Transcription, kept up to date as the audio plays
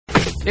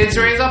It's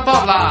Razor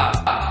Pop lah!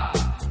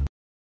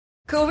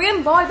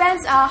 Korean boy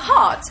bands are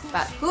hot,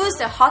 but who's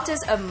the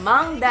hottest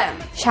among them?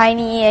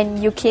 Shiny and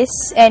UKISS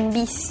and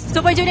Beast.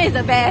 Super Junior is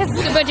the best.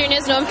 Super Junior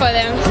is known for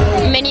their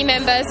many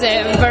members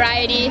and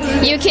variety.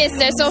 UKISS,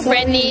 they're so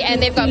friendly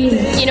and they've got,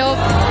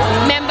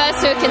 members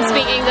who can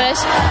speak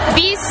English.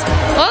 Beast,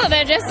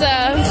 they're just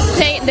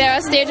they're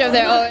a stage of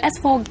their own. As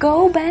for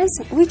girl bands,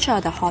 which are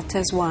the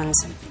hottest ones?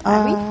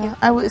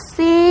 I would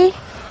say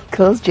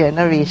Girls'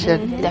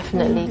 Generation.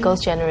 Definitely, Girls'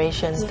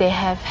 Generation. They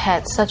have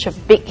had such a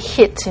big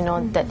hit,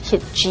 that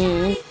hit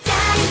G.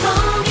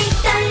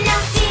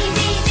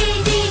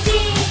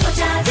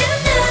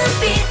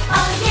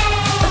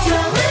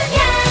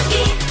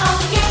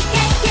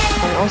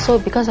 And also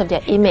because of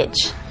their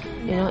image,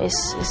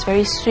 it's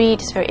very sweet,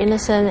 it's very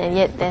innocent, and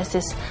yet there's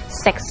this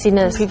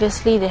sexiness.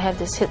 Previously, they have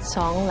this hit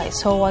song like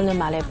So Wana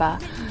Maleba,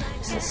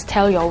 it's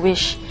Tell Your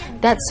Wish.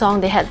 That song,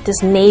 they had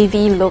this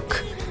navy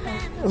look,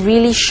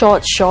 really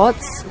short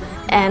shorts,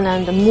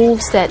 and the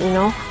moves that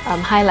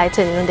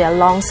highlighted, their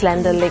long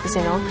slender legs,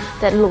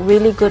 that look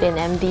really good in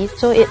MV.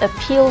 So it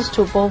appeals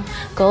to both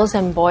girls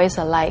and boys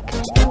alike.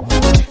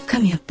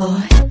 Come here,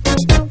 boy.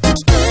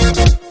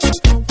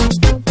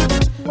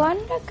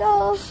 Wonder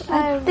Girls,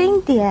 I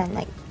think they are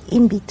like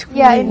in between.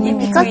 Yeah, in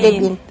between. Because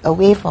they've been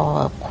away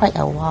for quite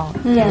a while.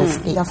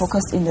 They are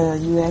focused in the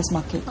US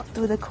market.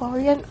 To the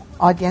Korean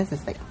audience,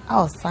 it's like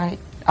outside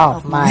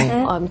of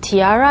mind.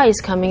 Tiara is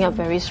coming up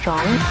very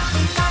strong.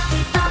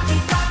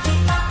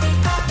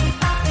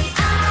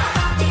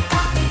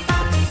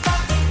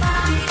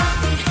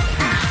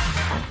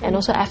 And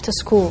also After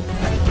School.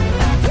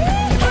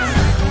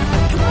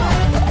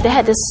 They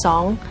had this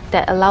song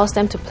that allows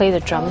them to play the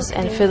drums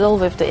and fiddle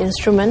with the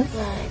instrument.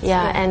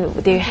 And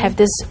they have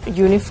this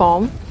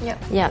uniform.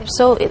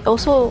 So it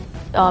also,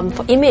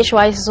 for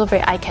image-wise, it's also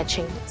very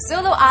eye-catching.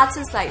 Solo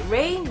artists like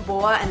Rain,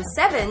 Boa and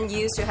Seven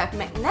used to have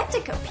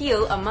magnetic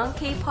appeal among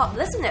K-pop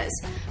listeners.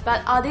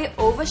 But are they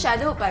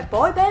overshadowed by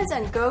boy bands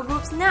and girl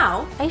groups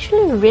now?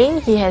 Actually,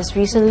 Rain, he has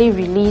recently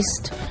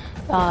released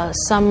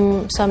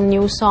some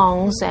new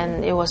songs,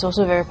 and it was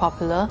also very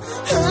popular.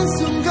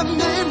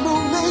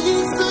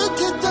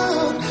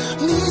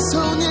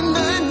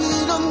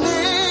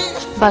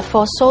 But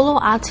for solo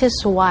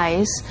artists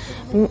wise,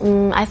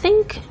 I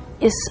think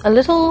it's a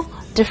little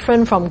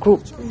different from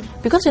group,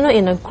 because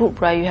in a group,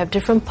 right, you have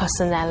different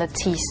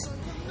personalities.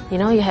 You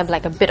have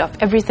like a bit of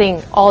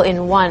everything all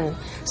in one.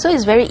 So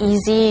it's very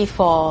easy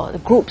for the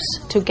groups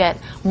to get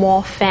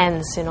more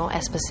fans,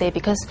 as per se,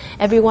 because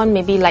everyone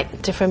maybe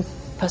like different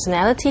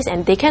personalities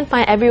and they can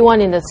find everyone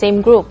in the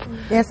same group.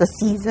 There's a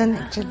season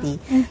actually.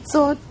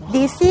 So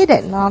they say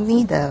that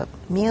normally the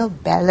male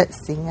ballad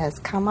singers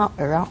come out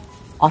around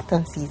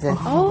autumn season.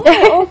 Oh,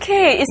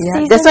 okay. It's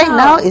season. That's why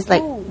now it's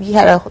like we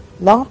had a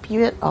long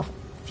period of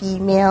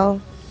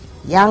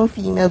young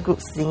female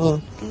groups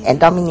singing and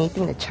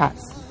dominating the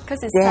charts.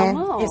 Because it's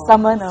summer. It's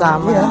summer now.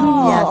 Summer.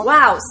 Yes.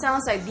 Wow,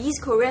 sounds like these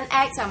Korean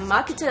acts are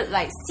marketed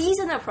like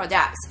seasonal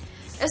products.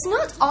 It's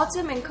not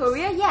autumn in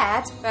Korea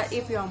yet, but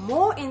if you're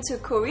more into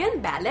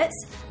Korean ballads,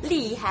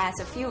 Lee has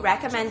a few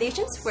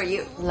recommendations for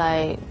you.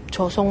 Like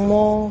Cho Song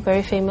Mo,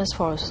 very famous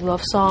for his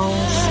love songs.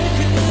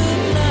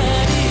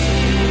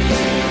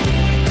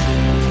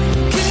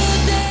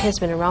 He's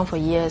been around for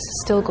years,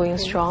 still going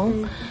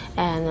strong.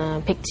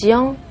 And Baek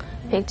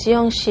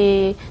Ji-young,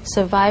 she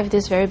survived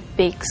this very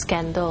big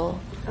scandal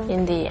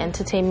in the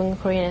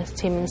Korean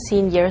entertainment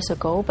scene years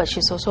ago, but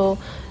she's also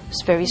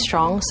very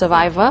strong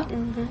survivor.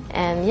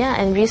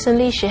 And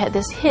recently she had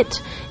this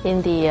hit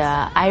in the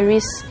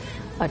Iris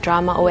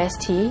drama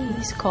OST.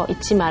 It's called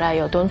잊지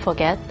말아요, Don't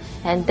Forget,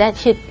 and that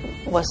hit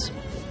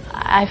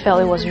I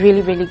felt it was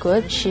really, really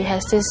good. She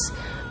has this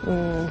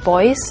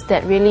voice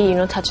that really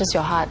touches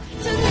your heart.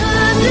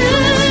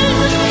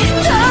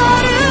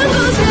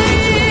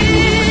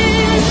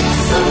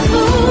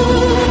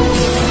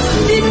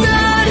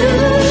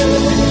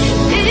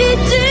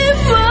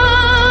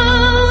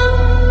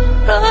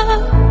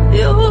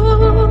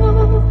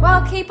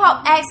 While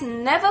K-pop acts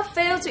never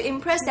fail to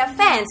impress their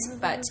fans,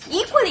 but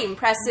equally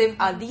impressive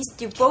are these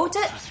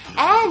devoted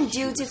and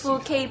dutiful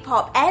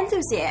K-pop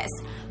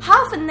enthusiasts.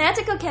 How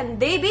fanatical can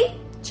they be?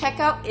 Check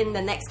out in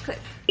the next clip.